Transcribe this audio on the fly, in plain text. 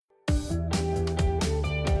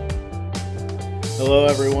Hello,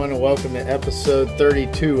 everyone, and welcome to episode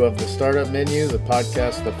 32 of the Startup Menu, the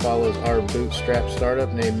podcast that follows our bootstrap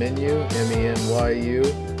startup named Menyu, M-E-N-Y-U.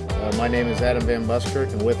 My name is Adam Van Buskirk,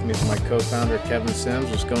 and with me is my co-founder, Kevin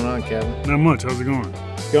Sims. What's going on, Kevin? Not much. How's it going?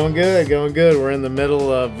 Going good, going good. We're in the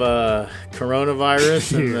middle of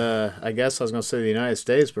coronavirus, and I guess I was going to say the United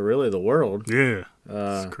States, but really the world. Yeah,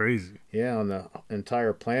 it's crazy. Yeah, on the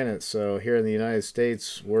entire planet. So here in the United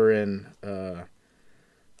States, we're in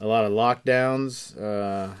a lot of lockdowns,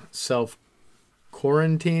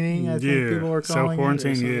 self-quarantining, I think people are calling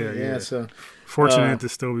self-quarantine, it. Yeah. So Fortunate to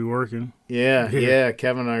still be working. Yeah.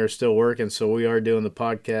 Kevin and I are still working, so we are doing the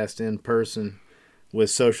podcast in person with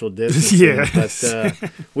social distancing.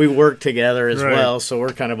 But we work together as well, so we're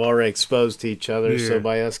kind of already exposed to each other. Yeah. So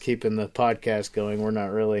by us keeping the podcast going, we're not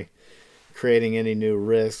really creating any new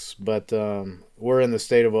risks. But we're in the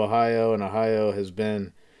state of Ohio, and Ohio has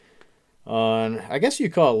been on, I guess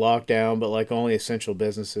you call it lockdown, but like only essential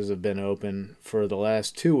businesses have been open for the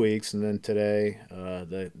last 2 weeks. And then today,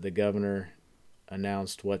 the governor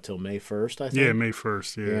announced till May 1st, I think? Yeah, May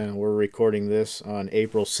 1st, Yeah, we're recording this on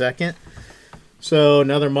April 2nd. So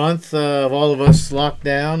another month of all of us locked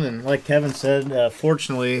down. And like Kevin said,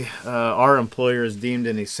 fortunately, our employer is deemed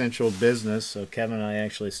an essential business. So Kevin and I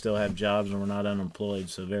actually still have jobs and we're not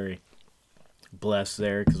unemployed. So very blessed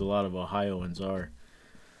there because a lot of Ohioans are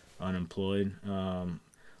unemployed.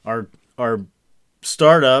 Our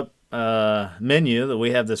startup menu that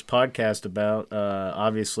we have this podcast about,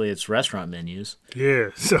 obviously it's restaurant menus. Yeah.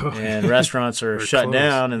 And restaurants are shut closed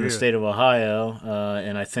down in the state of Ohio,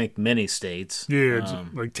 and I think many states. Yeah,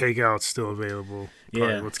 like takeout's still available.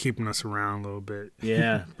 Probably what's keeping us around a little bit.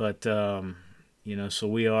 Yeah, but so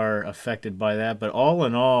we are affected by that. But all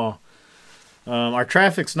in all, our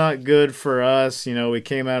traffic's not good for us. We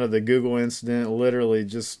came out of the Google incident, literally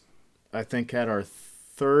just, I think, had our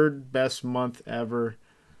third best month ever.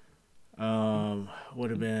 Would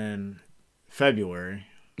have been February.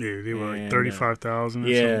 Yeah, they were like 35,000 or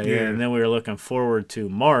something. Yeah, and then we were looking forward to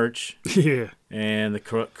March. Yeah. And the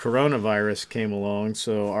coronavirus came along,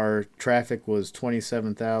 so our traffic was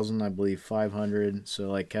 27,000, I believe, 500.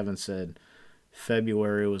 So like Kevin said,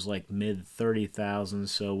 February was like mid-30,000,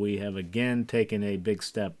 so we have again taken a big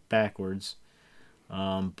step backwards.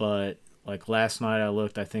 But like last night I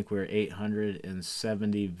looked, I think we were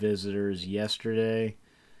 870 visitors yesterday.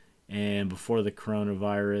 And before the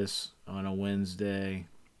coronavirus on a Wednesday,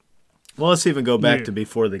 well, let's even go back to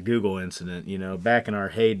before the Google incident, back in our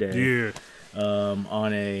heyday.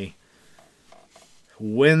 On a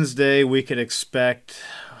Wednesday, we could expect,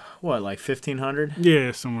 like 1,500?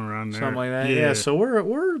 Yeah, somewhere around there. Something like that. Yeah, so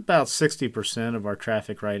we're about 60% of our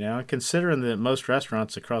traffic right now. Considering that most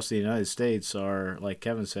restaurants across the United States are, like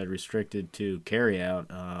Kevin said, restricted to carry out,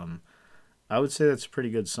 I would say that's a pretty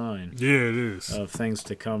good sign. Yeah, it is. Of things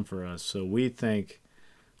to come for us. So we think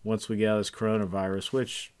once we get out of this coronavirus,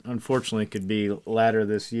 which unfortunately could be later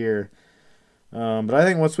this year, but I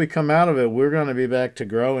think once we come out of it, we're going to be back to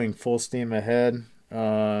growing full steam ahead.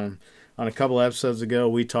 On a couple episodes ago,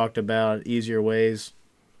 we talked about easier ways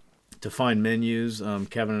to find menus.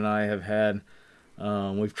 Kevin and I have had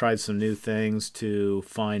we've tried some new things to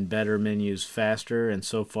find better menus faster, and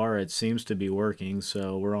so far it seems to be working.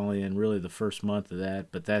 So we're only in really the first month of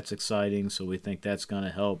that, but that's exciting. So we think that's going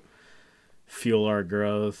to help fuel our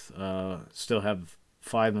growth. Still have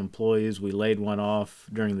 5 employees. We laid one off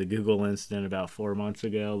during the Google incident about 4 months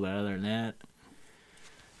ago, but other than that,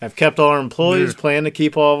 I've kept all our employees, plan to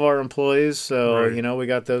keep all of our employees. So, we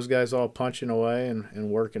got those guys all punching away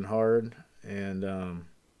and working hard. And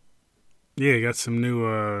yeah, you got some new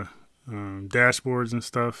dashboards and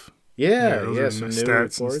stuff. Yeah, some new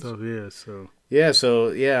stats reports. And stuff. I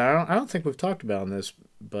don't think we've talked about this,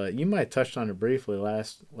 but you might have touched on it briefly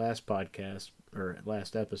last podcast or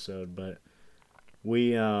last episode. But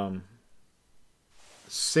we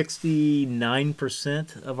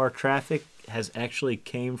 69% of our traffic has actually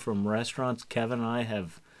came from restaurants Kevin and I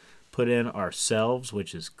have put in ourselves,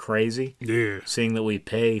 which is crazy. Yeah. Seeing that we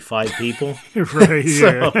pay 5 people. Right,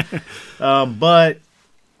 yeah. But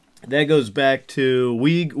that goes back to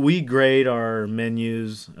we grade our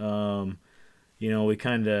menus. We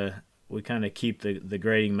kind of keep the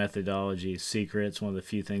grading methodology secret. It's one of the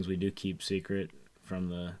few things we do keep secret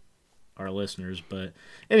from our listeners. But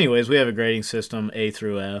anyways, we have a grading system A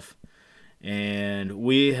through F, and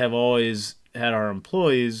we have always had our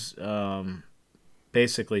employees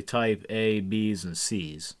basically type A, B's, and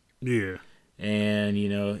C's. Yeah. And,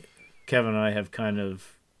 Kevin and I have kind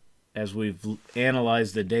of, as we've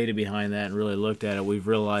analyzed the data behind that and really looked at it, we've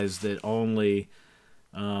realized that only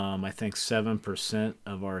I think 7%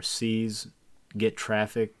 of our C's get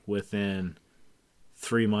traffic within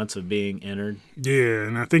 3 months of being entered. Yeah,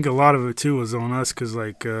 and I think a lot of it too was on us because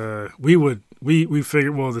like we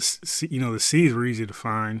figured the C's were easy to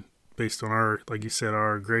find based on our, like you said,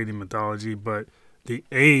 our grading methodology, but the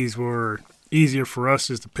A's were easier for us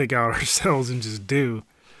just to pick out ourselves and just do.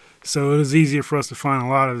 So it was easier for us to find a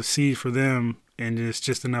lot of the C's for them and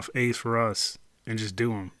just enough A's for us and just do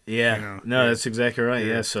them. Yeah, that's exactly right.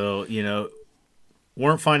 Yeah, so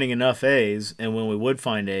weren't finding enough A's, and when we would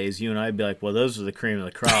find A's, you and I'd be like, "Well, those are the cream of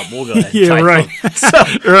the crop. We'll go ahead." And Yeah, right. So,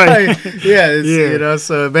 right.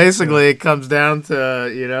 So basically, it comes down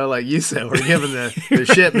to like you said, we're giving the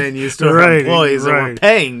shit menus to our employees that we're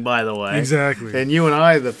paying, by the way. Exactly. And you and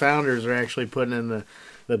I, the founders, are actually putting in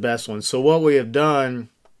the best ones. So what we have done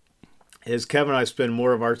is Kevin and I spend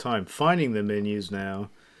more of our time finding the menus now,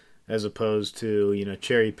 as opposed to,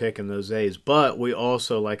 cherry picking those A's. But we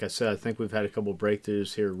also, like I said, I think we've had a couple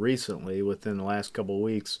breakthroughs here recently within the last couple of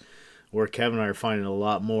weeks where Kevin and I are finding a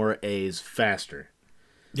lot more A's faster.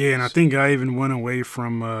 Yeah, and I think I even went away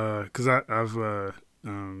from, because I've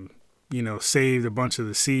saved a bunch of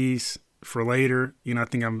the C's for later. I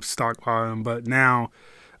think I'm stockpiling, but now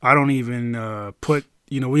I don't even put,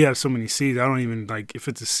 we have so many C's, I don't even, like, if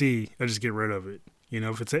it's a C, I just get rid of it.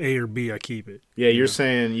 If it's an A or B, I keep it. Yeah, you're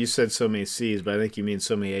saying you said so many C's, but I think you mean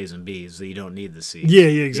so many A's and B's that you don't need the C's. Yeah,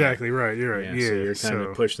 exactly. Yeah. Right, you're right. Yeah, so you're kind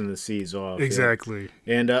of pushing the C's off. Exactly.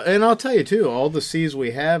 Yeah. And I'll tell you, too, all the C's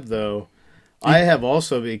we have, though, I have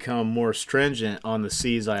also become more stringent on the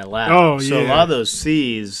C's I allow. So a lot of those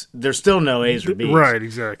C's, there's still no A's or B's. Right,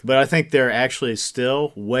 exactly. But I think they're actually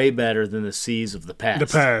still way better than the C's of the past. The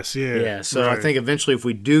past, yeah. Yeah, so I think eventually if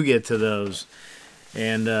we do get to those,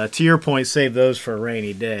 and to your point, save those for a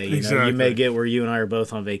rainy day. You may get where you and I are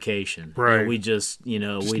both on vacation. Right. We just we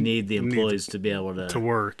need the employees to be able to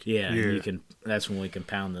work. Yeah. That's when we can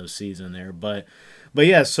pound those C's in there. But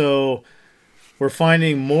yeah, so we're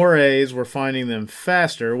finding more A's. We're finding them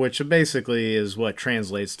faster, which basically is what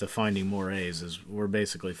translates to finding more A's. Is we're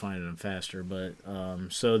basically finding them faster. But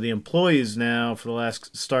so the employees now,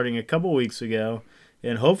 starting a couple weeks ago,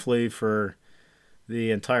 and hopefully for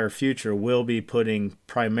the entire future, will be putting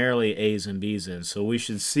primarily A's and B's in. So we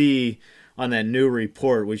should see on that new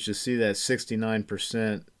report, we should see that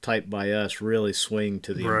 69% typed by us really swing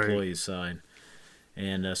to the employee side.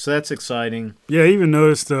 And so that's exciting. Yeah, I even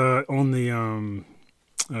noticed on the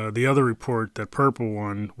other report, that purple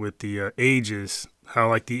one with the ages, how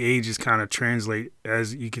like the ages kind of translate,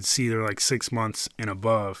 as you can see they're like 6 months and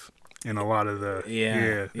above in a lot of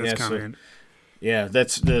the that's kind of Yeah,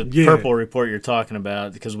 that's the purple report you're talking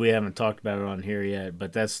about, because we haven't talked about it on here yet.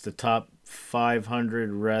 But that's the top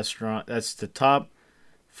 500 restaurant. That's the top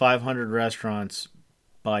 500 restaurants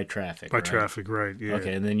by traffic. By traffic, right? Yeah.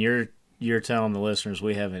 Okay, and then you're telling the listeners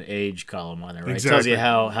we have an age column on there, right? Exactly. It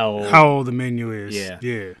tells you how old the menu is.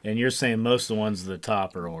 Yeah. And you're saying most of the ones at the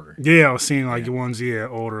top are older. Yeah, I was seeing like the ones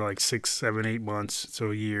older, like 6, 7, 8 months, so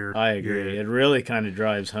a year. I agree. Yeah. It really kind of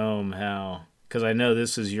drives home how. Because I know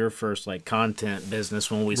this is your first content business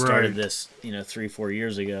when we started this 3-4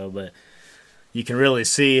 years ago, but you can really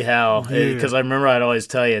see how, because I remember I'd always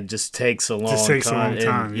tell you it just takes a long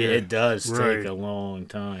time. It does take a long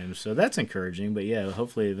time. So that's encouraging. But yeah,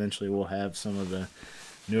 hopefully eventually we'll have some of the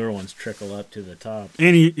newer ones trickle up to the top.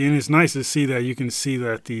 And it's nice to see that you can see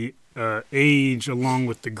that the age along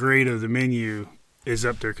with the grade of the menu is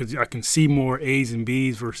up there, because I can see more A's and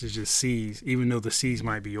B's versus just C's, even though the C's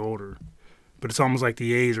might be older. But it's almost like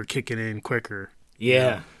the A's are kicking in quicker.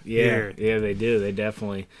 Yeah, they do. They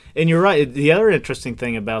definitely. And you're right. The other interesting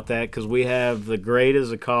thing about that, because we have the grade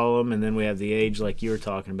as a column, and then we have the age like you were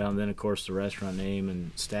talking about, and then, of course, the restaurant name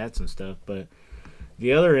and stats and stuff. But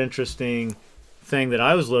the other interesting thing that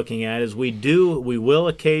I was looking at is we will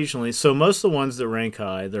occasionally, so most of the ones that rank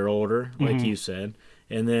high, they're older, like you said,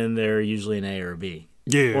 and then they're usually an A or a B.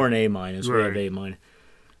 Yeah. Or an A minus. We have A minus.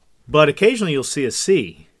 But occasionally you'll see a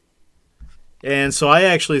C. And so I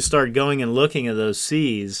actually started going and looking at those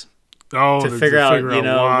C's to figure out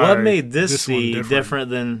what made this C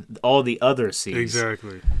different than all the other C's.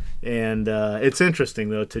 Exactly. And it's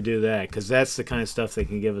interesting, though, to do that, because that's the kind of stuff that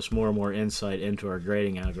can give us more and more insight into our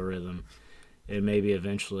grading algorithm and maybe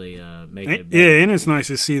eventually make it better. Yeah, and it's nice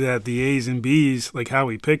to see that the A's and B's, like how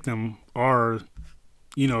we picked them, are,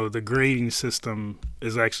 the grading system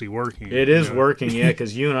is actually working. It is working,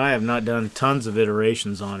 because you and I have not done tons of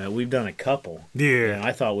iterations on it. We've done a couple. Yeah. And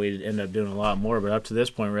I thought we'd end up doing a lot more, but up to this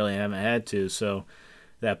point, really haven't had to. So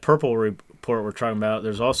that purple report we're talking about,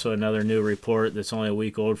 there's also another new report that's only a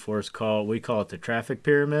week old for us we call it the traffic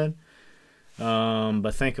pyramid.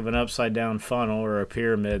 But think of an upside down funnel or a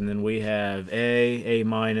pyramid, and then we have A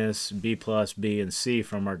minus, B plus, B, and C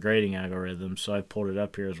from our grading algorithm. So I pulled it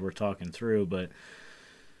up here as we're talking through. But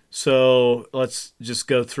so let's just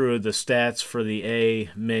go through the stats for the A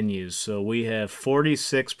menus. So we have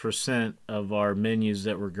 46% of our menus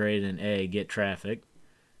that were graded in A get traffic.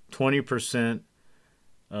 20%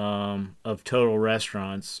 of total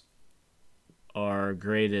restaurants are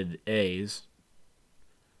graded A's.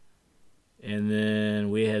 And then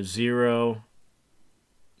we have 0%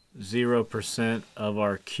 of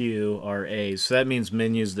our queue are A's. So that means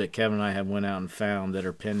menus that Kevin and I have went out and found that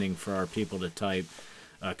are pending for our people to type.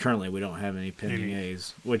 Currently, we don't have any pending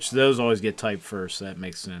A's, which those always get typed first. So that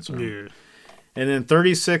makes sense. Right? Yeah. And then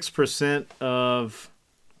 36% of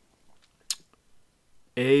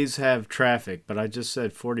A's have traffic, but I just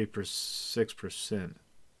said 46%.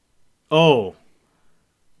 Oh.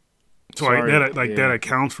 So sorry. that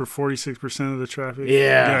accounts for 46% of the traffic?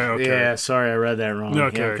 Yeah, sorry, I read that wrong.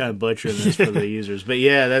 Okay. Yeah, I'm kind of butchering this for the users. But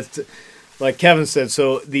yeah, that's like Kevin said.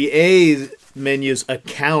 So the A menus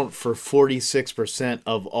account for 46%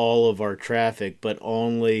 of all of our traffic, but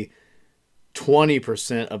only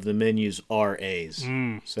 20% of the menus are A's.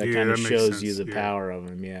 So that kind of shows you the power of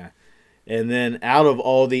them, yeah. And then out of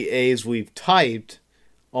all the A's we've typed,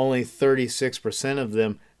 only 36% of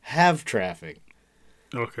them have traffic.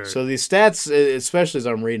 Okay. So these stats, especially as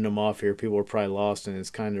I'm reading them off here, people are probably lost and it's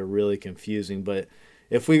kind of really confusing. But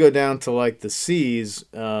if we go down to like the C's,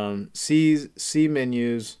 C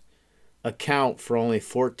menus account for only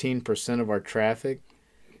 14% of our traffic.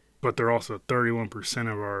 But they're also 31%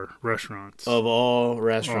 of our restaurants. Of all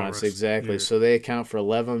restaurants, exactly. Yeah. So they account for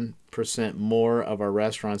 11% more of our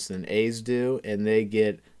restaurants than A's do, and they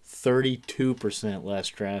get 32% less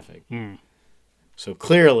traffic. So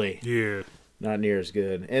clearly... Yeah. Not near as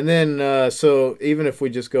good. And then, so even if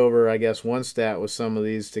we just go over, I guess, one stat with some of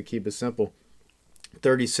these to keep it simple,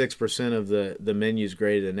 36% of the menus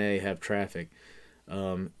graded in A have traffic.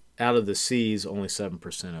 Out of the C's, only 7%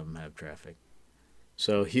 of them have traffic.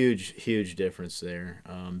 So huge difference there.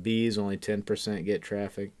 B's, only 10% get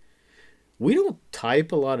traffic. We don't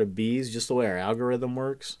type a lot of B's just the way our algorithm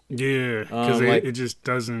works. Yeah, because it just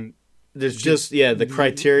doesn't... There's just, the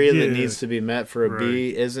criteria that needs to be met for a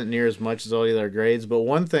B isn't near as much as all the other grades. But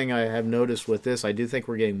one thing I have noticed with this, I do think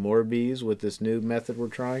we're getting more B's with this new method we're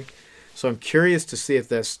trying. So I'm curious to see if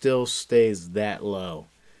that still stays that low.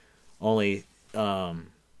 Only,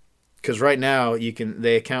 because right now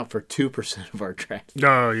they account for 2% of our traffic.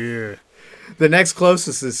 Oh, yeah. The next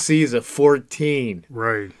closest is C's at 14.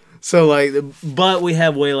 Right. So, but we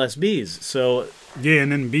have way less B's. So... Yeah,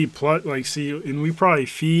 and then B plus, and we probably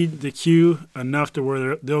feed the queue enough to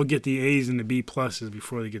where they'll get the A's and the B pluses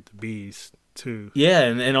before they get the B's too. Yeah,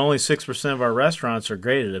 and only 6% of our restaurants are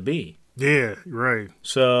graded a B. Yeah, right.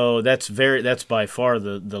 So that's by far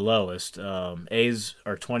the lowest. A's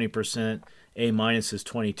are 20%, A minus is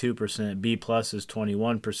 22%, B plus is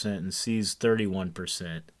 21%, and C's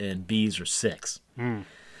 31%, and B's are 6%.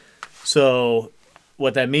 So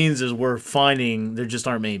what that means is we're finding there just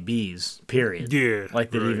aren't many B's, period. Yeah. Like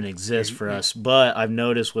that even exist for us. But I've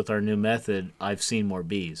noticed with our new method, I've seen more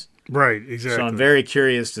B's. Right, exactly. So I'm very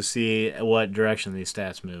curious to see what direction these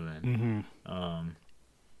stats move in.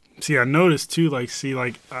 See, I noticed too,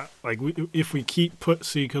 if we keep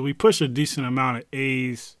because we push a decent amount of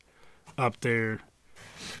A's up there,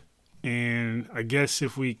 and I guess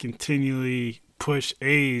if we continually push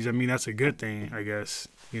A's, I mean, that's a good thing, I guess.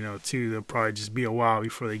 Too, they'll probably just be a while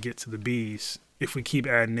before they get to the B's if we keep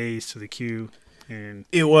adding A's to the queue. And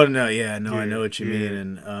I know what you mean,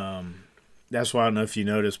 and that's why I don't know if you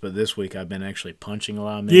noticed, but this week I've been actually punching a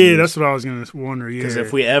lot of menus. Yeah, that's what I was going to wonder. Yeah, because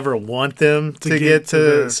if we ever want them to get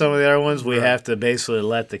to some of the other ones, we have to basically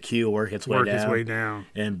let the queue work its way down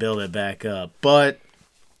and build it back up. But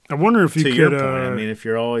I wonder if you could. To your point, I mean, if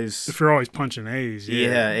you're always punching A's,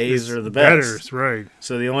 A's are the best. Better, right?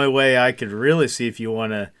 So the only way I could really see if you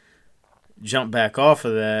want to jump back off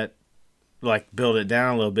of that, like build it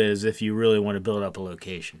down a little bit, is if you really want to build up a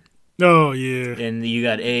location. Oh yeah. And you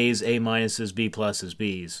got A's, A minuses, B pluses,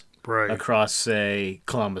 B's, right, across say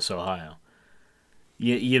Columbus, Ohio.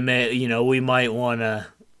 You may we might want to.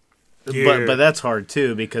 Yeah. But that's hard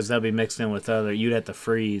too because that'll be mixed in with other. You'd have to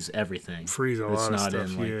freeze everything. Freeze a lot of stuff.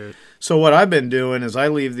 Yeah. So what I've been doing is I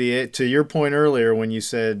leave to your point earlier when you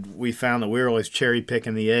said we found that we were always cherry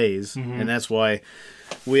picking the A's, and that's why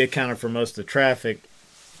we accounted for most of the traffic.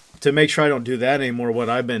 To make sure I don't do that anymore, what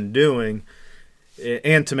I've been doing,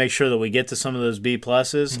 and to make sure that we get to some of those B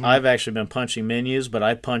pluses, I've actually been punching menus, but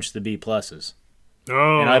I punch the B pluses.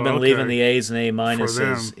 Oh, And I've been leaving okay. the A's and A For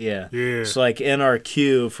minuses. them. Yeah. Yeah. So like in our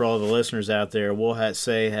queue for all the listeners out there, we'll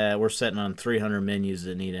say we're setting on 300 menus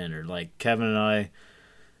that need entered. Like Kevin and I,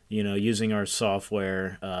 using our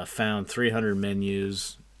software, found 300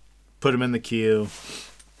 menus, put them in the queue,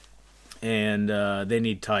 and they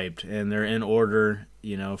need typed, and they're in order.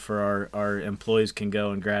 For our employees can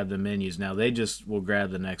go and grab the menus. Now they just will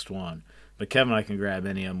grab the next one, but Kevin and I can grab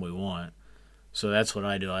any of them we want. So that's what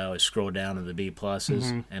I do. I always scroll down to the B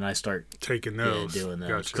pluses and I start Taking those. doing those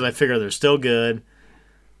because Gotcha. I figure they're still good.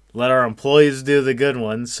 Let our employees do the good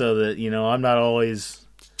ones so that I'm not always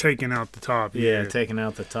Taking out the top. Yeah. taking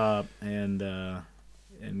out the top and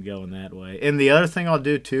going that way. And the other thing I'll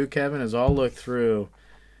do too, Kevin, is I'll look through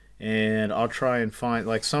and I'll try and find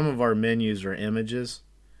like some of our menus are images.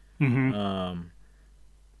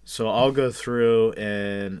 So I'll go through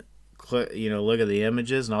and look at the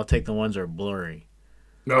images, and I'll take the ones that are blurry.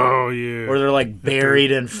 Oh yeah. Or they're like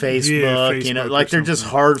buried in Facebook, like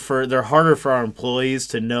they're harder for our employees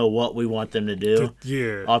to know what we want them to do.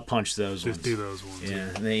 Yeah. I'll punch those ones. Just do those ones. Yeah,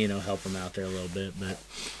 and then help them out there a little bit, but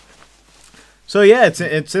so yeah,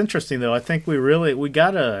 it's interesting though. I think we've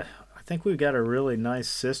got a really nice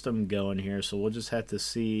system going here, so we'll just have to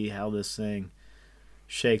see how this thing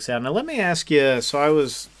shakes out. Now let me ask you, so I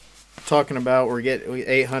was talking about we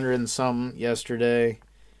 800 and something yesterday.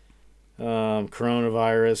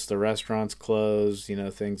 Coronavirus, the restaurants closed,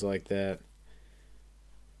 things like that.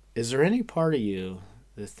 Is there any part of you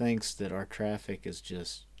that thinks that our traffic is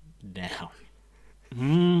just down?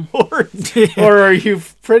 Or are you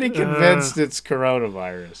pretty convinced it's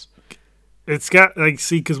coronavirus? It's got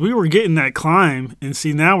because we were getting that climb,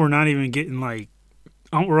 and now we're not even getting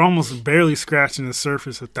we're almost barely scratching the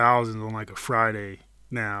surface of thousands on like a Friday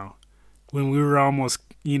now, when we were almost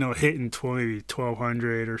hitting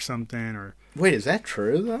 1,200 or something. Or wait, is that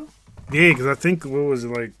true though? Yeah, because I think what was it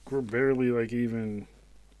like? We're barely even.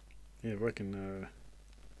 Yeah, if I can.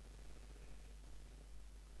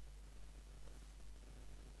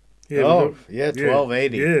 Yeah. Oh, yeah,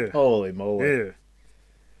 1,280. Yeah. Holy moly. Yeah.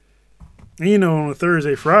 And, on a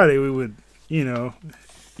Thursday, Friday, we would, yeah.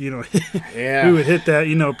 we would hit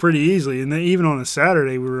that, pretty easily. And then even on a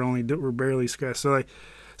Saturday, we're barely scratched. So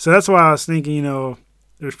that's why I was thinking,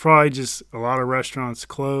 there's probably just a lot of restaurants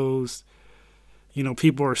closed.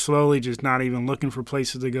 People are slowly just not even looking for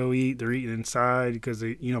places to go eat. They're eating inside because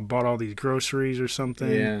they, bought all these groceries or something.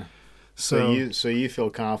 Yeah. So you feel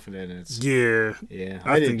confident it's yeah.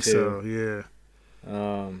 I think too. so,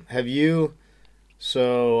 yeah. Have you?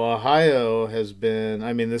 So Ohio has been.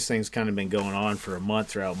 I mean, this thing's kind of been going on for a month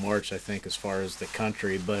throughout March, I think, as far as the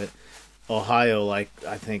country. But Ohio, I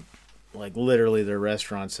think, literally, their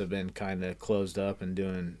restaurants have been kind of closed up and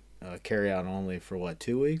doing carry out only for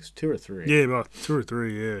 2 weeks, 2 or 3. Yeah, about 2 or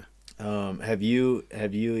 3. Yeah. Have you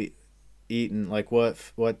eaten what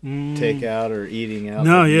takeout or eating out?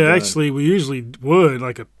 No, yeah, actually, we usually would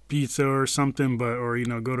like a pizza or something, or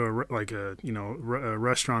go to a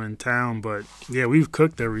restaurant in town. But yeah, we've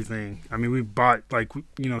cooked everything. I mean, we bought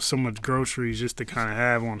so much groceries just to kind of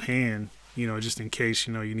have on hand, just in case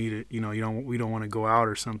you need it. We don't want to go out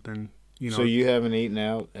or something. So you haven't eaten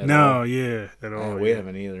out at all? No, yeah, at all. We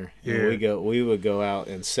haven't either. Yeah, we would go out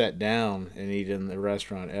and sit down and eat in the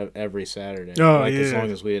restaurant every Saturday. Oh, as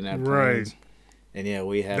long as we didn't have plans. Right. And yeah,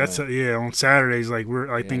 we have. That's on Saturdays.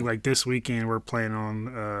 I think this weekend we're planning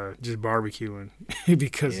on just barbecuing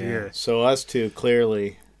because So us two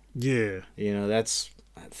clearly. Yeah. That's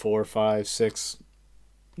 4, 5, 6.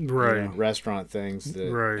 Right. Restaurant things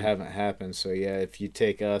that haven't happened. So yeah, if you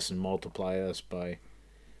take us and multiply us by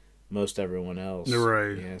most everyone else.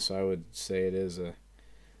 Right. Yeah, so I would say it is a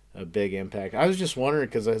big impact. I was just wondering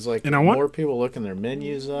because I was more people looking their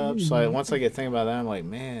menus up. So once I get thinking about that, I'm like,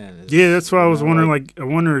 man. That's why I was wondering. I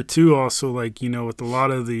wonder too. Also, with a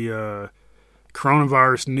lot of the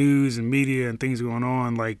coronavirus news and media and things going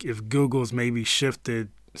on, if Google's maybe shifted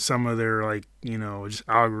some of their just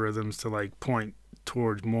algorithms to point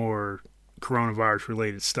towards more coronavirus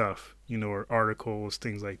related stuff. Or articles,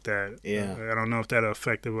 things like that. Yeah. I don't know if that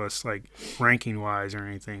affected us, ranking wise or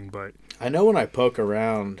anything, but I know when I poke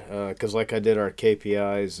around, because I did our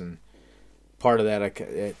KPIs, and part of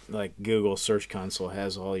that, Google Search Console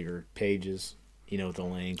has all your pages, with the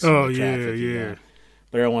links. Oh, and the traffic yeah.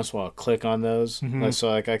 But every once in a while, I'll click on those. Mm-hmm.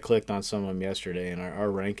 So, I clicked on some of them yesterday, and our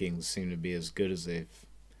rankings seem to be as good as they've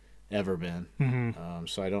ever been. Mm-hmm.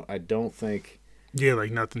 So I don't think. Yeah,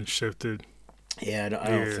 nothing shifted. Yeah, I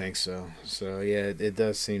don't think so. So, yeah, it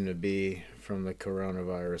does seem to be from the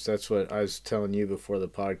coronavirus. That's what I was telling you before the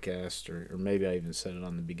podcast, or maybe I even said it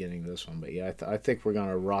on the beginning of this one. But, yeah, I think we're going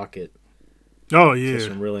to rocket Oh, to yeah.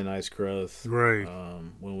 some really nice growth Right.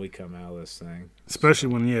 when we come out of this thing. Especially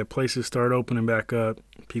when places start opening back up,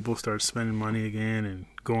 people start spending money again and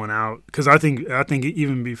going out. Because I think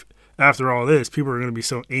even after all this, people are going to be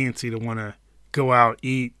so antsy to want to go out,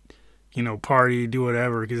 eat, party, do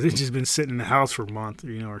whatever, because it's just been sitting in the house for a month,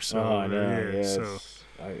 or so. Oh, I know. Yeah. So.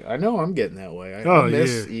 I know I'm getting that way. I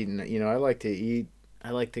miss yeah. eating. I like to eat.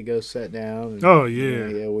 I like to go sit down. And, Oh,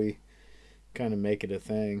 yeah. We kind of make it a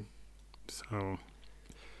thing. So.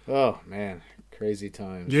 Oh, man. Crazy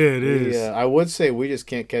times. Yeah, it is. I would say we just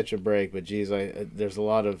can't catch a break, but geez, there's a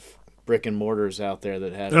lot of brick and mortars out there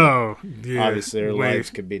that have. Oh, yeah. Obviously, their lives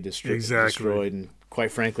could be destroyed, and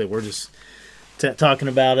quite frankly, we're just talking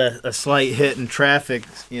about a slight hit in traffic,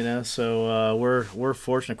 So we're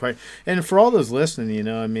fortunate, and for all those listening,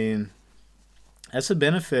 I mean, that's the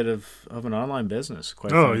benefit of an online business.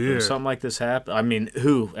 Quite frankly, yeah. If something like this happen. I mean,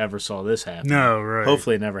 who ever saw this happen? No, right.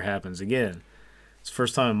 Hopefully, it never happens again. It's the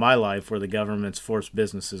first time in my life where the government's forced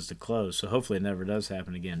businesses to close, so hopefully it never does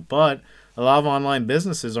happen again. But a lot of online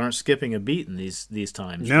businesses aren't skipping a beat in these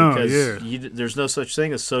times. No, because there's no such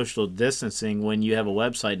thing as social distancing when you have a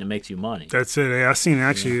website and it makes you money. That's it. I seen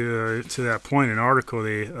actually to that point an article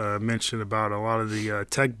they mentioned about a lot of the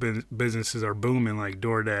tech businesses are booming, like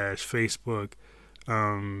DoorDash, Facebook,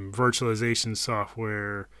 virtualization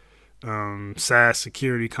software, SaaS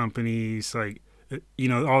security companies, like.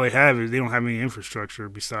 All they have is they don't have any infrastructure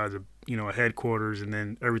besides a headquarters, and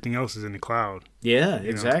then everything else is in the cloud. Yeah,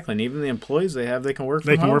 exactly. And even the employees they have, they can work from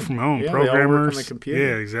home. They can work from home. Yeah, Programmers. they all work on the computer.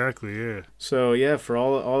 Yeah, exactly. Yeah. So yeah, for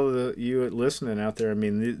all of you listening out there, I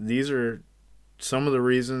mean, these are some of the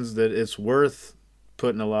reasons that it's worth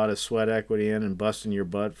putting a lot of sweat equity in and busting your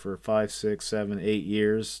butt for 5, 6, 7, 8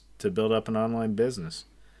 years to build up an online business,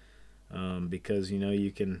 because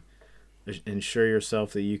you can ensure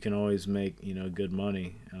yourself that you can always make good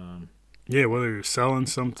money. Yeah, whether you're selling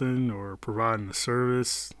something or providing a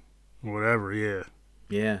service, whatever. Yeah.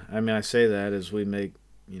 I mean, I say that as we make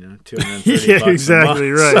 $230 yeah, bucks exactly.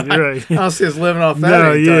 a month. Right, So right. I don't see us living off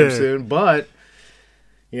that anytime soon. But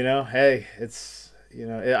hey, it's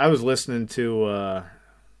I was listening to.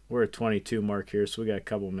 We're at 22 mark here, so we got a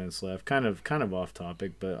couple minutes left. Kind of off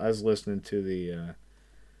topic, but I was listening to the.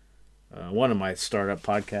 One of my startup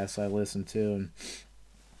podcasts I listened to, and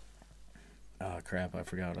oh crap, I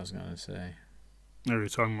forgot what I was going to say. Are you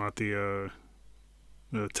talking about the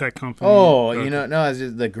tech company? Oh, no, it's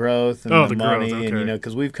just the growth and the money, growth, okay. and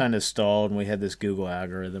because we've kind of stalled, and we had this Google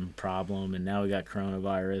algorithm problem, and now we got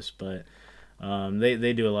coronavirus, but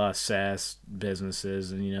they do a lot of SaaS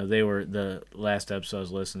businesses, and they were the last episode I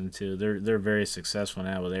was listening to. They're very successful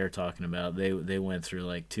now. What they were talking about, they went through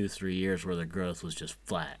like 2-3 years where the growth was just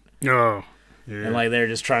flat. Oh, yeah. And they're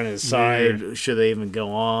just trying to decide should they even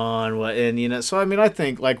go on, what, and so I mean, I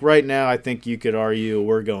think like right now, I think you could argue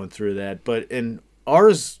we're going through that, but in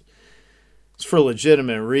ours, it's for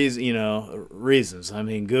legitimate reasons. I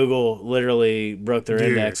mean, Google literally broke their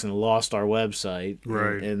index and lost our website,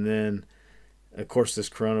 right? And then, of course, this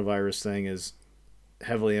coronavirus thing is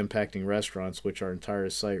heavily impacting restaurants, which our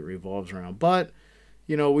entire site revolves around. But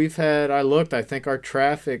I think our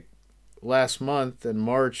traffic last month in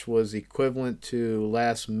March was equivalent to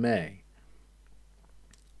last May.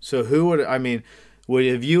 So would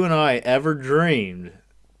have you and I ever dreamed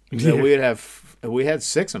that we had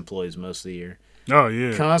 6 employees most of the year? Oh,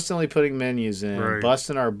 yeah. Constantly putting menus in, right.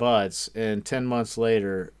 Busting our butts, and 10 months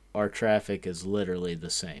later, our traffic is literally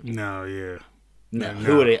the same. No, yeah. No,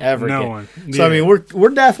 who would it ever no get? one. So, I mean, we're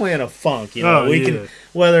definitely in a funk, We can,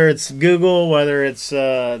 whether it's Google, whether it's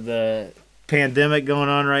the pandemic going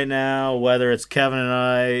on right now, whether it's Kevin and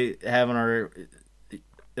I having our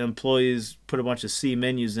employees put a bunch of C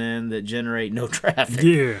menus in that generate no traffic.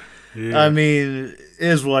 Yeah. I mean,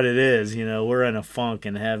 is what it is. We're in a funk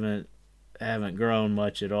and haven't grown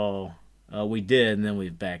much at all. We did, and then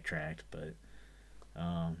we've backtracked. But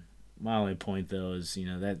my only point though is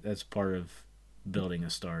that's part of building a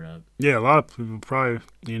startup. Yeah, a lot of people probably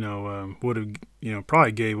would have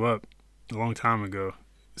probably gave up a long time ago.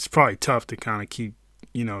 It's probably tough to kind of keep,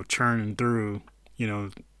 churning through,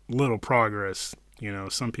 little progress.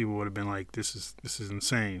 Some people would have been like, "This is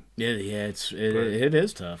insane." Yeah, it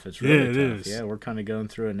is tough. It's really tough. Is. Yeah, we're kind of going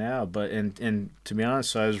through it now. But and to be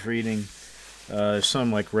honest, I was reading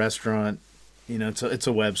some like restaurant. It's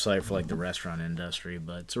a website for like the restaurant industry,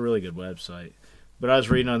 but it's a really good website. But I was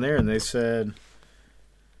reading on there, and they said,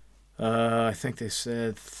 I think they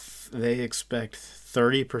said they expect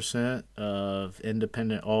 30% of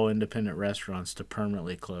all independent restaurants to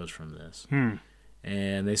permanently close from this.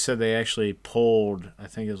 And they said they actually polled, I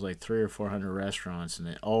think it was like 300 or 400 restaurants,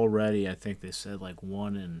 and already I think they said like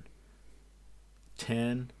 1 in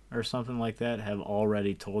 10 or something like that have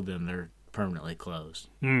already told them they're permanently closed.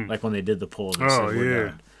 Mm. Like when they did the poll, they Oh, said we're yeah.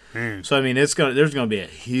 done. Man. So I mean, there's gonna be a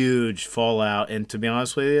huge fallout, and to be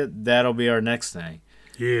honest with you, that'll be our next thing.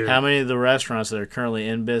 Yeah. How many of the restaurants that are currently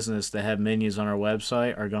in business that have menus on our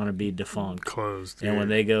website are going to be defunct? Closed. And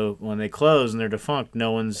yeah. when they close and they're defunct,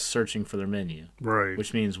 no one's searching for their menu, Right.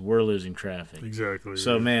 which means we're losing traffic. Exactly.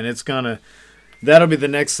 So yeah. man, that'll be the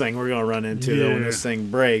next thing we're gonna run into though when Yeah. this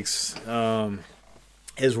thing breaks.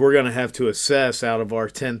 Is we're gonna have to assess out of our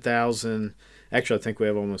 10,000. Actually, I think we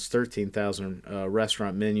have almost 13,000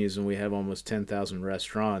 restaurant menus, and we have almost 10,000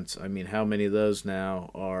 restaurants. I mean, how many of those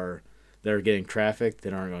now are they're getting traffic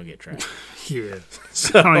that aren't going to get traffic? Yeah.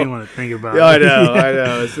 So, I don't even want to think about yeah, it. I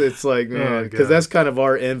know. It's like, man, because God. that's kind of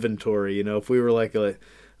our inventory. You know, if we were like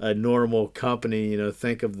a normal company, you know,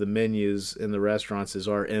 think of the menus in the restaurants as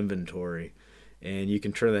our inventory. And you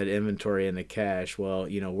can turn that inventory into cash. Well,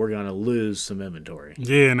 you know, we're going to lose some inventory.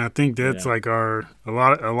 Yeah, and I think that's Yeah. like a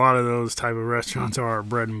lot of those type of restaurants are our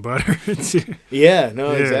bread and butter. Yeah,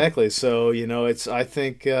 no, Yeah. exactly. So, you know, I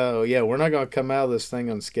think, we're not going to come out of this thing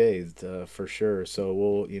unscathed for sure. So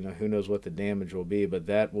we'll, you know, who knows what the damage will be, but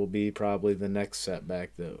that will be probably the next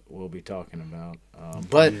setback that we'll be talking about.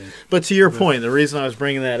 But to your point, the reason I was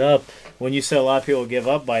bringing that up, when you said a lot of people give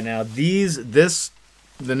up by now,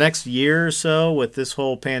 the next year or so with this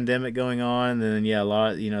whole pandemic going on, and then a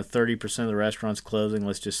lot, 30% of the restaurants closing.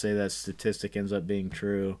 Let's just say that statistic ends up being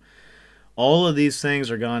true. All of these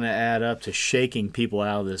things are going to add up to shaking people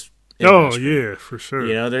out of this industry. Oh yeah, for sure.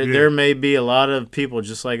 You know, there may be a lot of people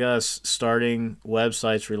just like us starting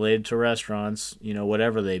websites related to restaurants. You know,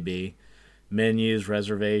 whatever they be, menus,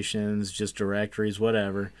 reservations, just directories,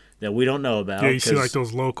 whatever that we don't know about. Yeah, you see like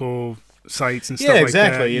those local sites and stuff Yeah, like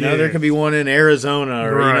exactly. that. You know, there could be one in Arizona,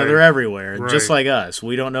 or Right. they're everywhere, Right. just like us.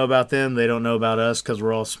 We don't know about them; they don't know about us because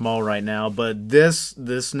we're all small right now. But this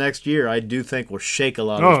next year, I do think will shake a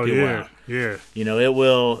lot of those people out. Yeah. You know, it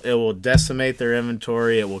will decimate their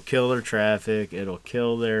inventory. It will kill their traffic. It'll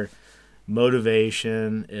kill their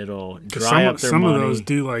motivation. It'll dry up their some money. of those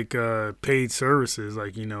do like paid services,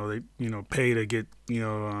 like they pay to get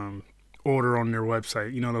order on their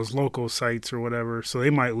website, those local sites or whatever. So they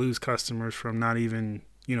might lose customers from not even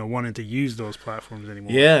wanting to use those platforms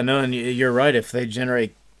anymore. Yeah, no, and you're right. If they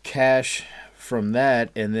generate cash from that,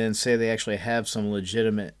 and then say they actually have some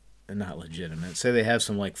not legitimate, say they have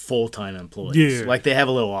some like full-time employees, Yeah. like they have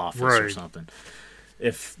a little office or Right. something.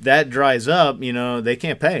 If that dries up, they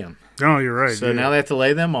can't pay them. No, you're right. So yeah. now they have to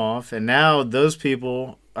lay them off, and now those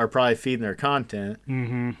people are probably feeding their content.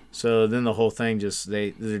 Mm-hmm. So then the whole thing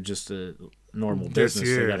they're just a normal business.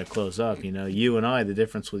 They yeah. got to close up. You and I, the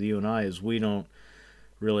difference with you and I is we don't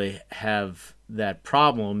really have that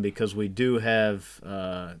problem because we do have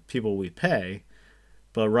people we pay,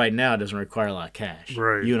 but right now it doesn't require a lot of cash.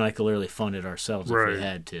 Right. You and I could literally fund it ourselves if Right. we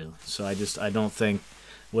had to. So I don't think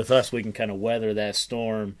with us we can kind of weather that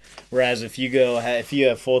storm. Whereas if you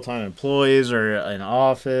have full-time employees or an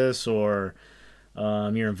office or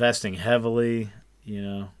you're investing heavily,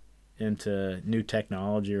 into new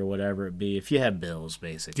technology or whatever it be. If you have bills,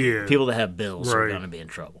 basically, Yeah. people that have bills are Right. going to be in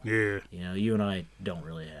trouble. Yeah. You and I don't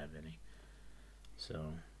really have any.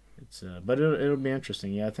 So it's, but it'll be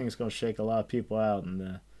interesting. Yeah, I think it's going to shake a lot of people out,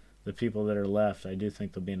 and the people that are left, I do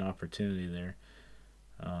think there'll be an opportunity there.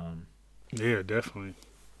 Yeah, definitely.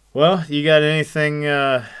 Well, you got anything?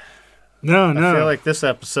 No. I feel like this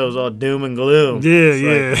episode's all doom and gloom. Yeah, It's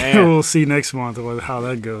yeah. like, man. We'll see next month how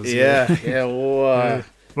that goes. Yeah. Well,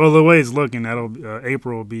 Well, the way it's looking,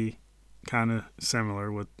 April will be kind of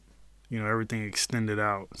similar with, everything extended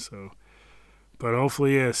out. So, but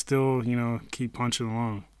hopefully, still, keep punching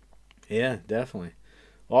along. yeah, definitely.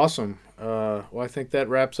 Awesome. Well, I think that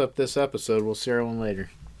wraps up this episode. We'll see everyone later.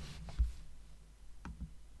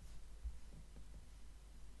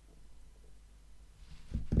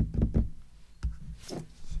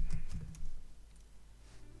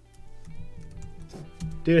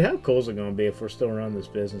 Dude, how cool is it going to be if we're still running this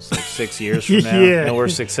business like 6 years from now Yeah. and we're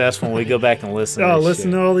successful and we go back and listen to Oh, this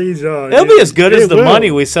listen shit? to all these. It'll be as good as the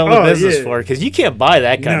money we sell the Oh, business yeah. for, because you can't buy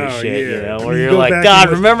that kind of No, shit, yeah. where You you're go like, back God,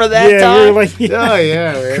 and remember that yeah, time? we're like, Oh,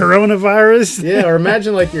 yeah, man. Coronavirus. Yeah, or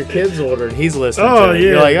imagine like your kid's older and he's listening Oh, to it. yeah.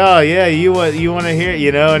 You're like, oh, yeah, you want to hear,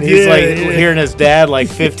 and he's Yeah, like yeah. hearing his dad like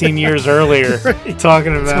 15 years earlier Right.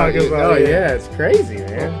 talking about it. Oh, it. yeah, it's crazy,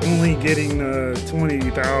 man. Only getting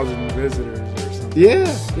 20,000 visitors or something.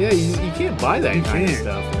 Yeah, you can't buy that You kind of can't.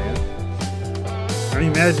 stuff, man. I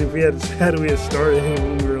mean, imagine if we had started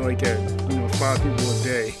when we were like at 5 people a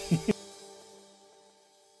day.